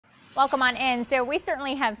Welcome on in. So we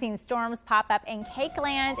certainly have seen storms pop up in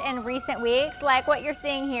Cakeland in recent weeks, like what you're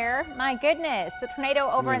seeing here. My goodness, the tornado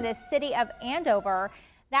over in the city of Andover,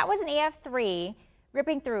 that was an EF3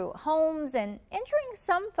 ripping through homes and injuring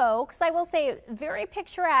some folks. I will say very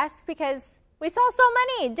picturesque because we saw so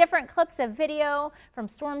many different clips of video from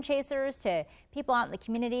storm chasers to people out in the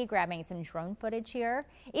community grabbing some drone footage here.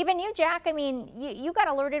 Even you, Jack, I mean, you got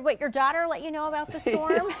alerted. What, your daughter let you know about the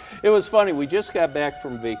storm? It was funny. We just got back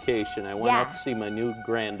from vacation. I went up to see my new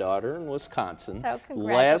granddaughter in Wisconsin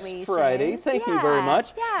last Friday. Thank you very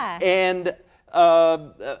much. Yeah. And I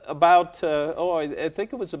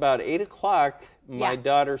think it was about 8 o'clock, my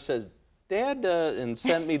daughter says, Dad, and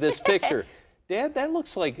sent me this picture. Dad, that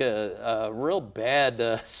looks like a real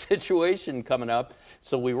bad situation coming up.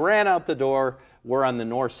 So we ran out the door. We're on the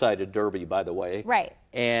north side of Derby, by the way. Right.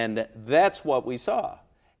 And that's what we saw.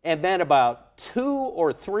 And then about 2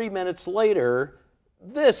 or 3 minutes later,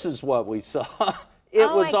 this is what we saw. It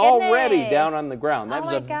was already down on the ground. That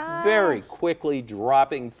was a very quickly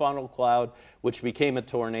dropping funnel cloud, which became a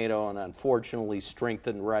tornado and unfortunately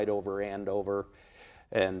strengthened right over Andover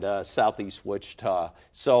and southeast Wichita.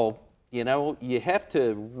 So, you know, you have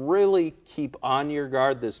to really keep on your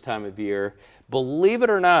guard this time of year. Believe it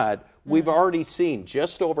or not, we've already seen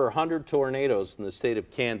just over 100 tornadoes in the state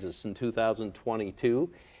of Kansas in 2022,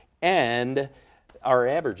 and our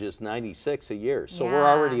average is 96 a year. So we're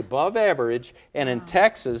already above average, and in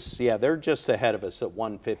Texas, they're just ahead of us at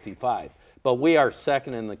 155. But we are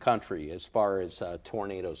second in the country as far as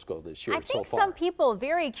tornadoes go this year so far. I think some people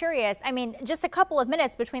very curious. I mean, just a couple of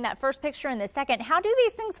minutes between that first picture and the second. How do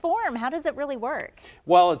these things form? How does it really work?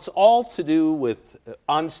 Well, it's all to do with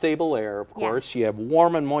unstable air, of course. You have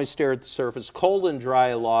warm and moist air at the surface, cold and dry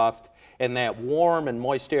aloft, and that warm and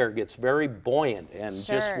moist air gets very buoyant and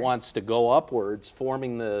just wants to go upwards,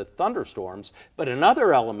 forming the thunderstorms. But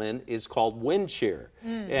another element is called wind shear.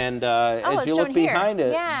 And as you look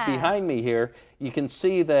behind me here, you can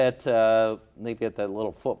see that they've got that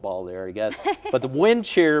little football there, I guess. But the wind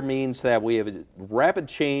shear means that we have a rapid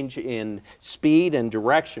change in speed and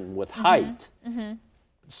direction with height.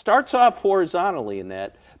 Starts off horizontally in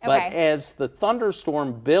that, but as the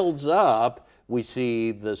thunderstorm builds up, we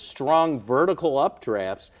see the strong vertical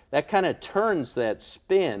updrafts. That kind of turns that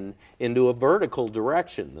spin into a vertical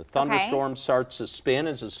direction. The thunderstorm starts to spin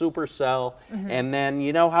as a supercell, and then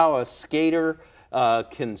you know how a skater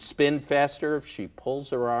can spin faster if she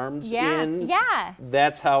pulls her arms in?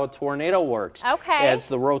 That's how a tornado works. As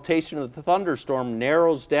the rotation of the thunderstorm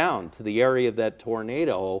narrows down to the area of that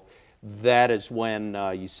tornado, that is when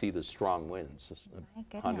you see the strong winds,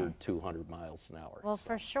 100, 200 miles an hour. Well,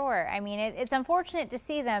 for sure. I mean, it's unfortunate to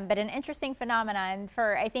see them, but an interesting phenomenon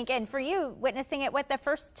for, I think, and for you, witnessing it, the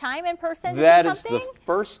first time in person? That is the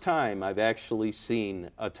first time I've actually seen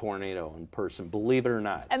a tornado in person, believe it or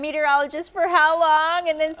not. A meteorologist for how long?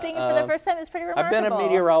 And then seeing it for the first time is pretty remarkable. I've been a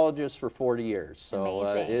meteorologist for 40 years,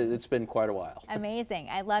 so it's been quite a while. Amazing.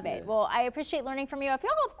 I love it. Well, I appreciate learning from you. If you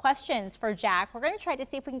all have questions for Jack, we're going to try to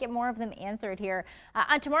see if we can get more of them answered here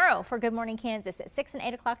on tomorrow for Good Morning Kansas at 6 and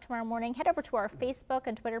 8 o'clock tomorrow morning. Head over to our Facebook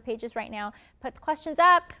and Twitter pages right now. Put the questions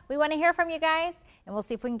up. We want to hear from you guys, and we'll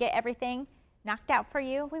see if we can get everything knocked out for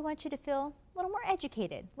you. We want you to feel a little more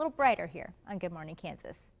educated, a little brighter here on Good Morning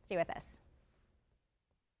Kansas. Stay with us.